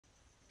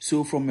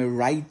So from a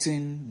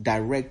writing,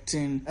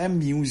 directing, and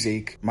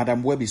music,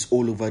 Madam Web is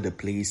all over the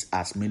place,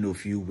 as many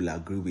of you will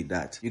agree with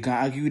that. You can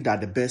argue that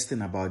the best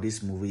thing about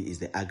this movie is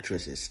the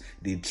actresses.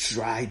 They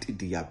tried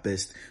their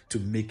best to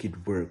make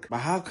it work. But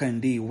how can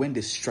they, when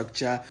the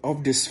structure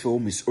of this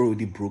film is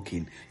already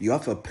broken? You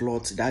have a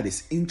plot that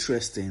is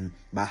interesting,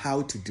 but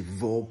how to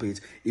develop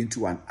it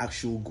into an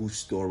actual good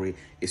story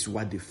is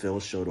what they fell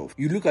short of.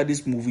 You look at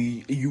this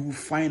movie, you will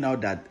find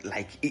out that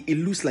like it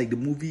looks like the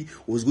movie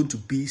was going to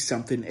be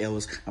something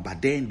else,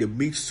 but then they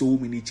made so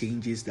many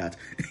changes that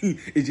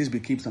it just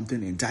became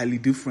something entirely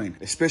different.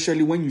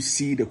 Especially when you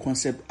see the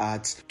concept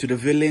art to the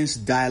villain's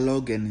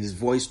dialogue and his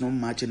voice not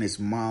matching his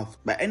mouth.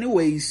 But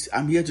anyways,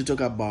 I'm here to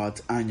talk about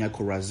ANYA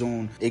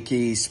CORAZON,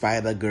 aka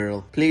Spider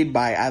Girl, played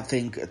by I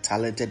think a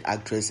talented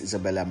actress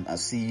Isabela.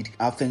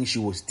 I think she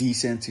was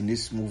decent in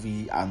this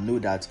movie. I know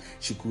that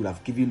she could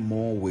have given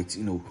more with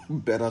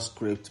better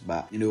script,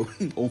 but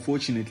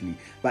unfortunately.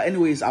 But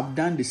anyways, I've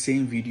done the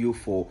same video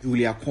for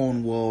Julia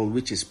CORNWALL,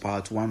 which is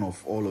part 1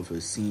 of all of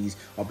her scenes.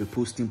 I'll be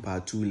posting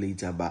part 2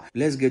 later, but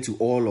let's get to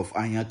all of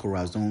ANYA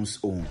CORAZON's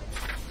own.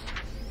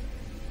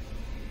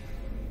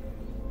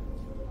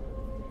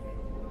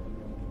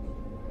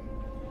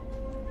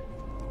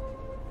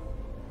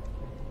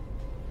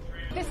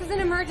 This is an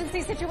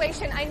emergency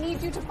situation. I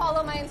need you to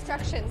follow my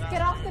instructions.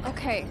 Get off the...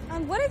 Okay.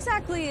 What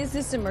exactly is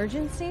this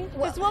emergency?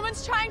 This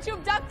woman's trying to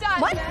abduct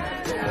us. What?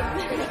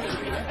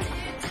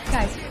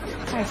 Guys,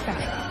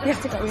 we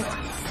have to go.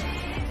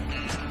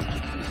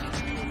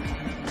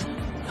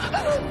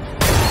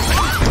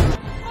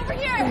 Over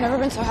here! I've never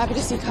been so happy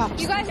to see cops.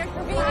 You guys are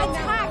being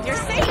attacked. You're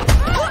safe.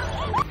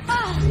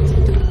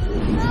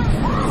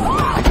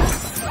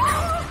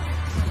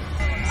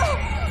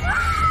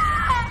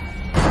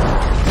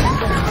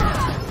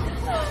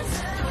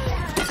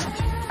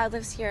 I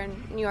lives here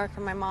in New York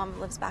and my mom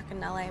lives back in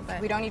LA,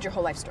 but we don't need your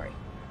whole life story.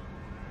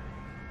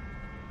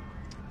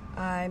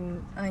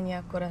 I'm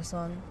ANYA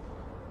CORAZON.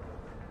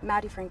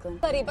 Maddie Franklin.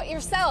 But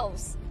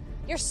yourselves.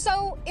 You're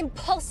so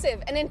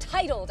impulsive and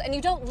entitled and you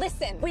don't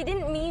listen. We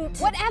didn't mean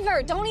to.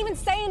 Whatever, don't even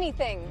say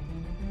anything.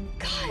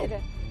 God.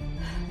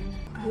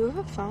 You have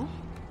a phone?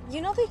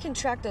 You know they can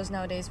track those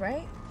nowadays,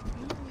 right?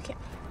 You can't.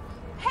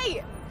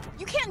 Hey,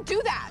 you can't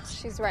do that.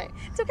 She's right.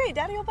 It's okay,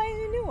 Daddy will buy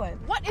you a new one.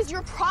 What is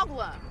your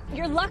problem?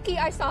 You're lucky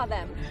I saw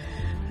them.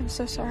 I'm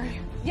so sorry.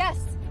 Yes.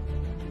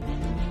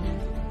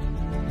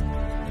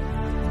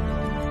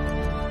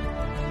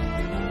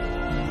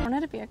 I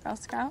wanted to be a Girl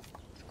Scout.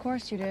 Of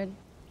course you did.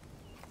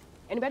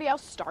 Anybody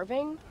else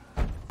starving?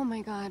 Oh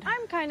my God.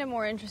 I'm kind of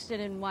more interested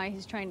in why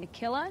he's trying to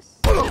kill us.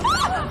 Run! Go!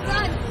 Run!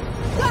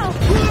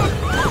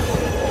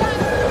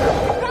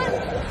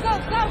 Go!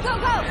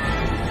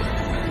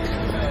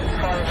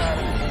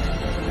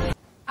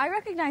 I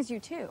recognize you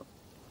too.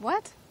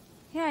 What?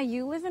 Yeah,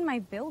 you live in my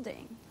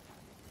building.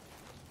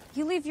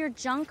 You leave your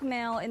junk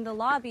mail in the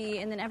lobby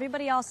and then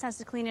everybody else has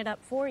to clean it up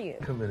for you.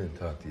 Come in and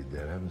talk to your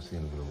dad. I haven't seen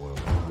him in a while.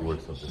 He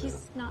works something He's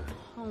out. not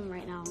home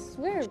right now. I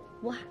swear,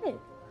 what? All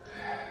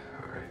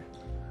right.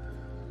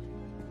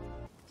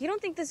 You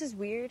don't think this is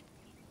weird?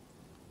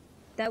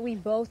 That we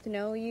both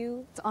know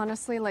you? It's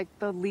honestly like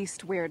the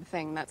least weird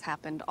thing that's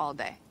happened all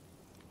day.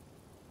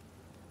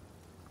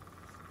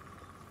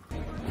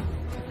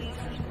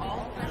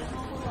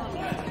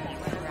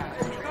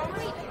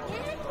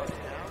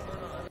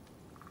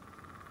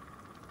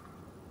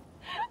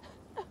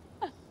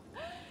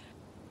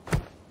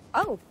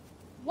 Oh,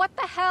 what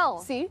the hell?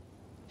 See?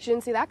 She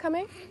didn't see that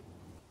coming?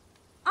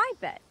 I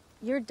bet.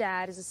 Your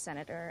dad is a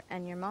senator,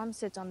 and your mom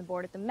sits on the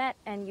board at the Met,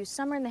 and you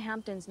summer in the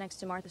Hamptons next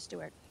to Martha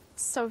Stewart.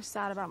 It's so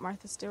sad about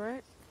Martha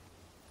Stewart.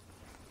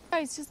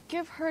 Guys, just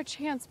give her a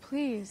chance,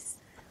 please.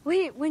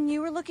 Wait, when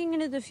you were looking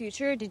into the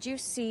future, did you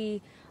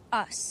see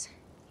us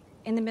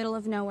in the middle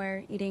of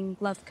nowhere eating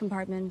glove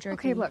compartment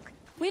jerky? Okay, look.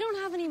 We don't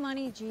have any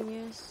money,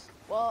 genius.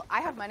 Well,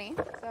 I have money,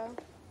 so...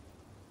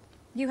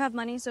 You have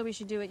money, so we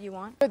should do what you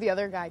want? The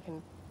other guy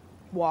can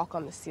walk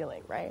on the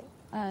ceiling, right?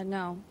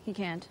 No, he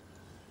can't.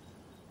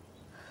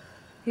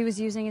 He was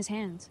using his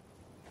hands.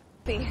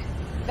 See,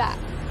 that.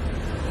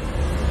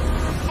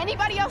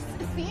 Anybody else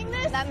seeing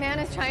this? That man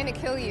is trying to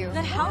kill you.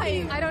 The hell?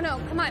 Why? I don't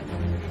know, come on.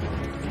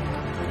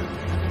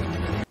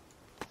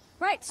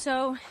 Right,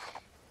 so...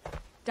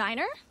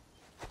 Diner?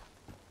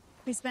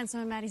 We spent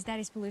some of Maddie's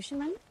daddy's pollution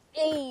money?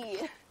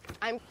 Hey!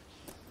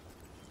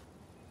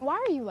 Why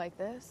are you like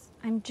this?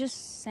 I'm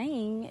just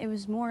saying it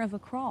was more of a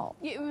crawl.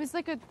 It was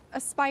like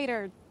a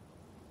spider.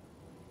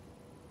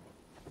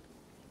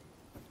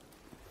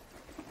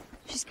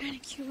 She's kind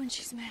of cute when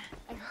she's mad.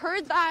 I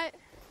heard that.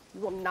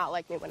 You will not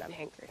like me when I'm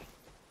angry.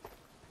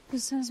 Who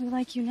says we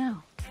like you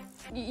now?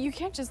 You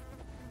can't just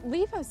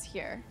leave us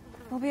here.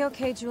 We'll be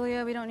okay,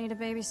 Julia. We don't need a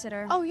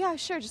babysitter. Oh, yeah,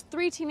 sure. Just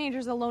 3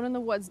 teenagers alone in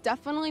the woods.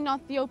 Definitely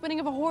not the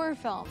opening of a horror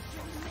film.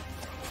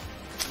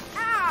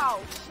 Ow!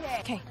 Shit!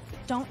 Okay,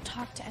 don't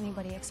talk to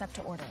anybody except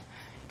to order.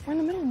 We're in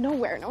the middle of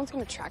nowhere. No one's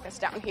gonna track us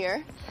down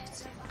here.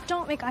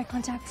 Don't make eye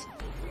contact.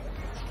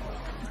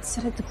 Let's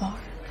sit at the bar.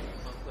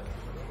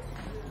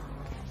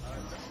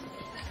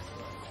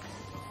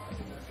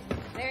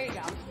 There you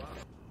go.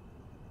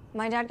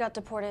 My dad got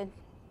deported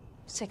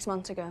 6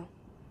 months ago.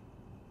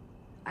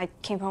 I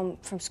came home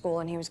from school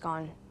and he was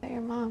gone.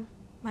 Your mom.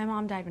 My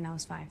mom died when I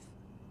was 5.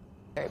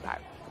 Very bad.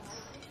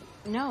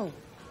 No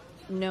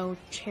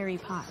cherry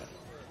pie.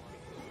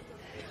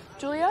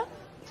 Julia,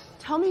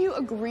 tell me you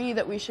agree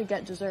that we should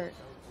get dessert.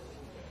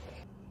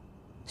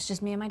 It's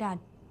just me and my dad.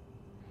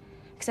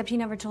 Except he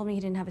never told me he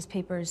didn't have his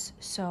papers,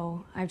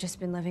 so I've just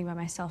been living by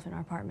myself in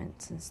our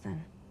apartment since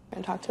then.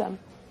 And talk to them.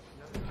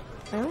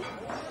 Really?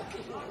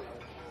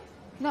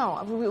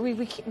 No,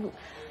 we can't.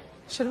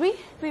 Should we?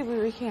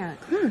 We can't.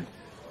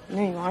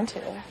 No, you want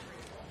to.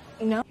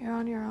 No. You're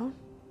on your own?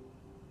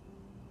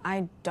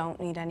 I don't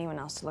need anyone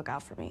else to look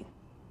out for me.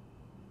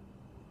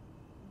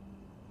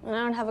 And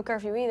I don't have a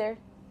curfew either.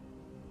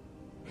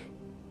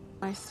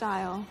 My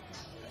style.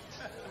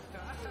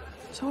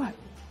 So what?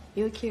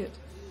 You look cute.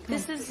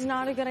 This is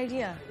not a good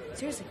idea.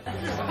 Seriously.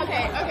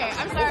 Okay,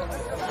 I'm sorry.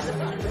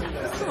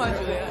 Come on,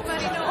 Julia.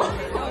 Buddy, no.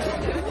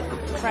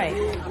 Right.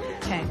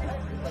 Okay.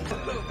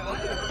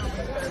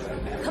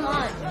 Come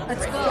on,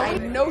 let's go. I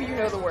know you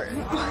know the word.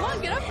 Come on,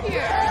 get up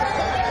here.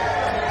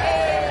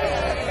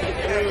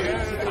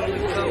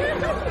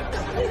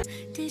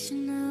 Did you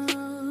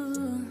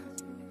know?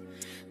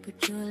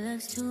 But your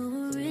love's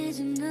too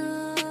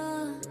original.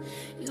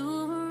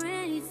 You were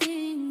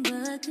anything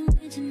but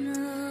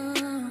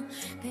conventional.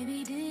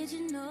 Baby, did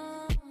you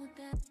know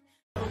that?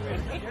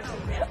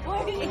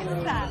 What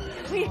is that?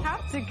 We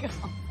have to go.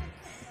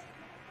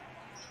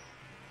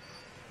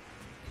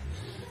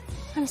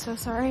 I'm so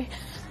sorry.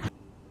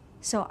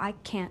 So I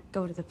can't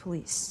go to the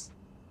police,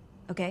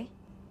 okay?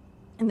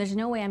 And there's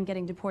no way I'm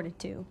getting deported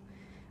too,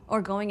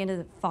 or going into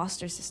the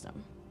foster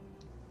system.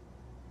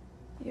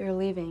 You're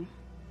leaving.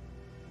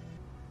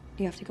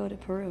 You have to go to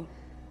Peru.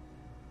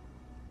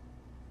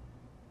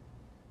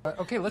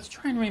 Okay, let's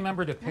try and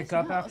remember to pick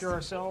up after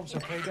ourselves,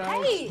 okay,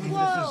 guys? Hey, This is-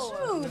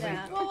 whoa!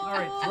 All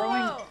right,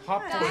 throwing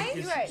popcorn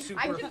is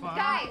super fun,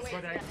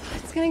 but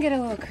It's gonna get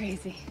a little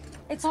crazy.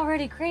 It's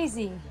already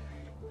crazy.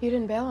 You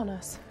didn't bail on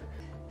us.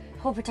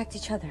 We'll protect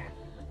each other.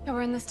 Yeah,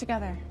 we're in this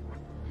together.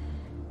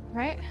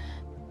 Right?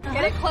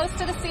 Get it close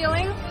to the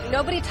ceiling.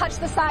 Nobody touch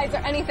the sides or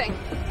anything.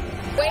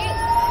 Wait.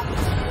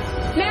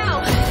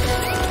 Now.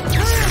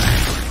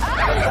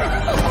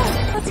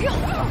 Let's go.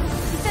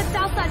 He said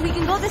south side. We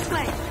can go this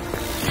way.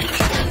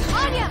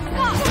 Anya,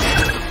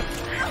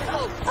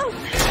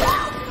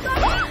 stop!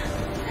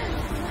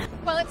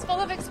 Well, it's full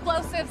of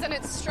explosives and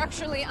it's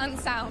structurally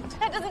unsound.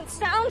 That doesn't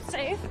sound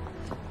safe.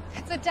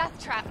 It's a death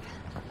trap.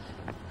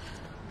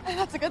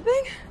 That's a good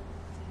thing?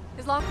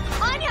 As long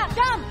Anya,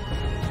 jump!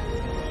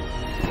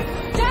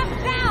 Jump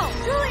now!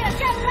 Julia,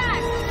 get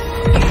back!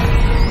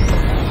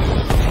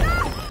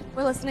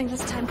 We're listening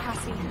this time,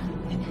 Cassie.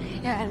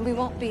 Yeah, and we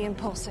won't be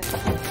impulsive.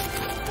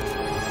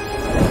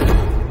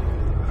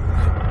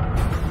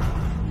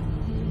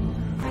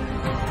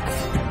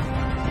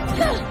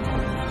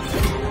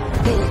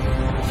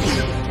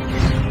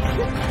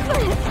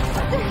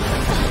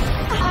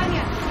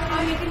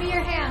 Anya, give me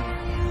your hand.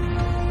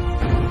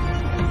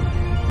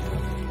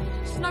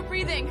 She's not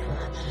breathing.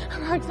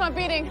 Her heart's not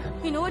beating.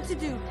 You know what to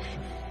do.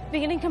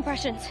 Beginning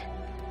compressions.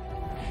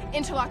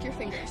 Interlock your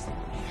fingers.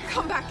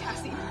 Come back,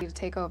 Cassie. You to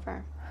take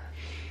over.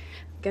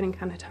 Getting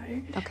kind of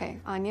tired. Okay,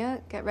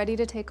 Anya, get ready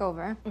to take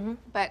over.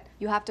 But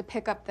you have to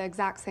pick up the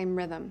exact same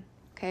rhythm,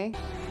 okay?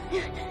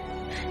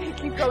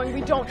 Keep going.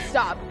 We don't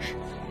stop.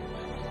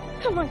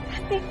 Come on,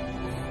 Cassie.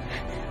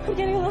 I'm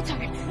getting a little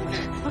tired.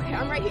 Okay,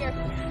 I'm right here.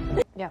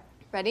 Yeah.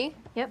 Ready?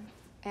 Yep.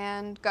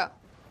 And go.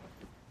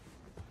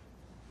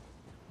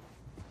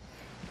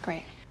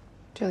 Great.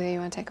 Julia, you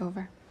want to take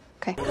over?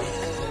 Okay.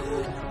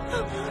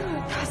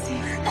 Cassie.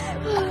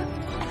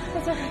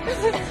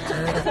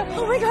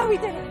 Oh my God, we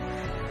did it.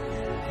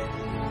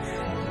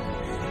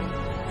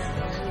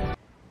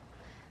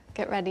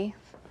 Get ready.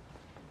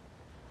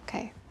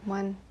 Okay,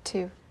 1,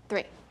 2,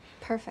 3.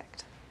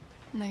 Perfect.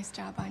 Nice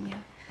job,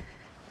 Anya.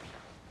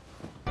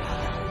 I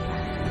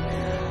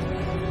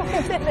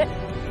did it.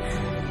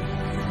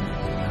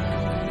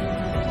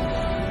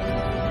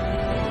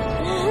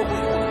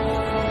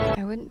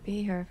 I wouldn't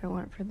be here if it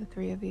weren't for the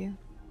three of you.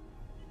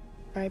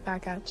 Right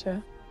back at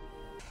you.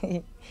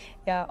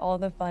 Yeah, all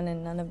the fun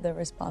and none of the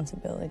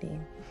responsibility.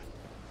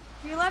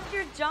 You left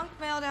your junk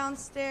mail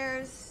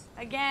downstairs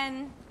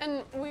again.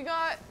 And we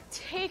got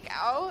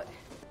takeout.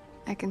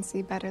 I can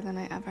see better than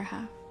I ever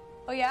have.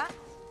 Oh yeah?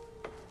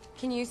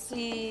 Can you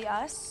see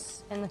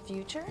us in the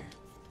future?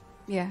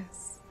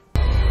 Yes.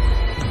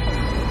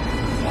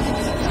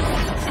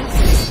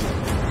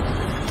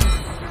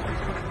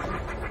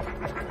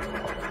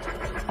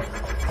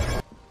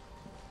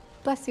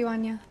 Bless you,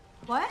 Anya.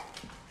 What?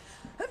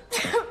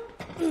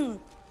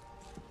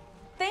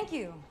 Thank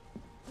you.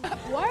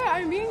 Why?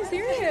 I'm being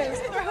serious.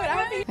 Throw it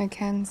at me. I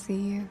can see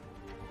you.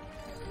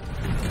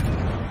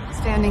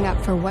 Standing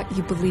up for what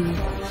you believe.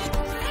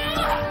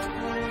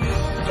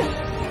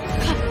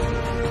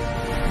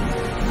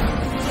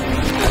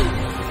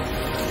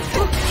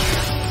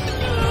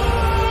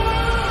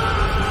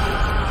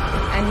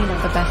 And you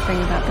know the best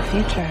thing about the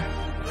future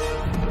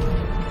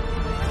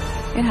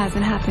It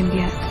hasn't happened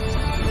yet.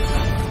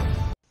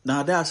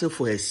 Now that's it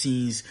for her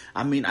scenes.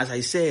 I mean, as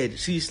I said,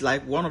 she's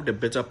like one of the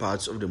better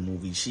parts of the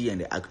movie. She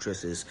and the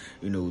actresses,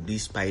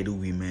 these Spider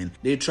women,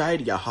 they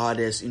tried their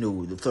hardest.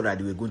 They thought that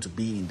they were going to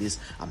be in this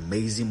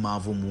amazing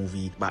Marvel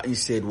movie, but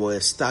instead were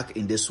stuck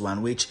in this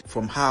one, which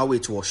from how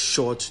it was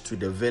shot to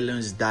the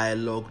villain's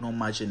dialogue, not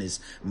much in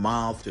his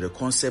mouth, to the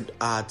concept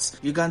arts,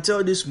 you can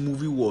tell this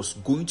movie was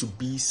going to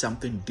be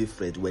something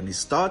different when it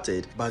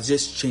started, but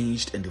just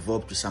changed and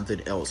developed to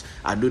something else.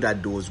 I know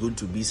that there was going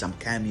to be some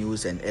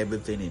cameos and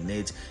everything in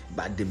it,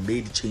 but they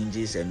made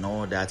changes and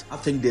all that. I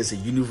think there's a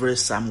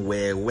universe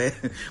somewhere where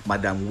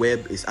Madam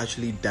Web is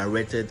actually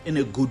directed in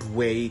a good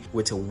way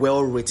with a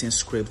well-written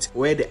script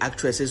where the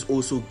actresses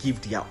also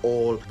give their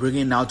all,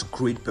 bringing out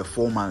great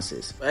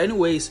performances. But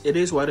anyways, it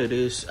is what it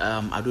is.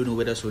 I don't know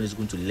whether Sony is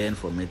going to learn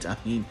from it. I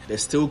mean,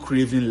 there's still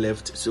Craven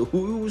left, so we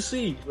will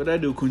see whether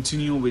they'll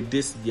continue with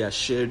this their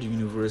shared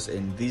universe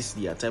and this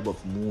their type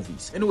of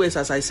movies. Anyways,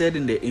 as I said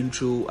in the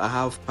intro, I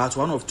have part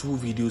 1 of 2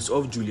 videos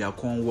of Julia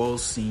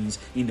Cornwall's scenes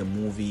in the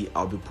movie.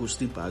 I'll be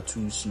posting part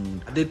 2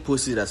 soon. I did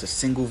post it as a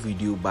single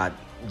video, but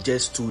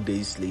just 2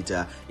 days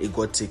later it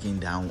got taken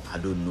down. I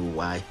don't know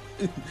why.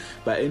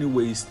 But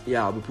anyways,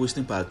 yeah, I'll be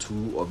posting part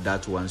 2 of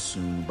that one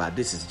soon, but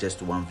this is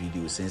just one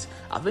video, since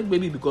I think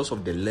maybe because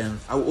of the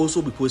length. I will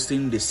also be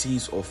posting the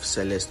scenes of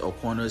Celeste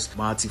O'Connor's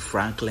Marty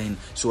Franklin.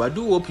 So I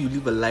do hope you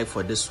leave a like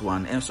for this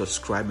one and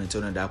subscribe and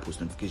turn on that post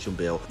notification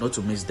bell not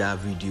to miss that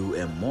video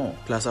and more.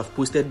 Plus, I've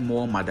posted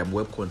more Madam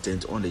Web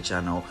content on the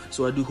channel,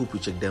 so I do hope you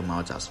check them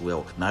out as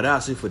well. Now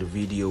that's it for the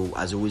video.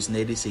 As always,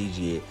 Neddy says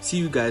here. See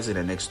you guys in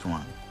the next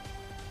one.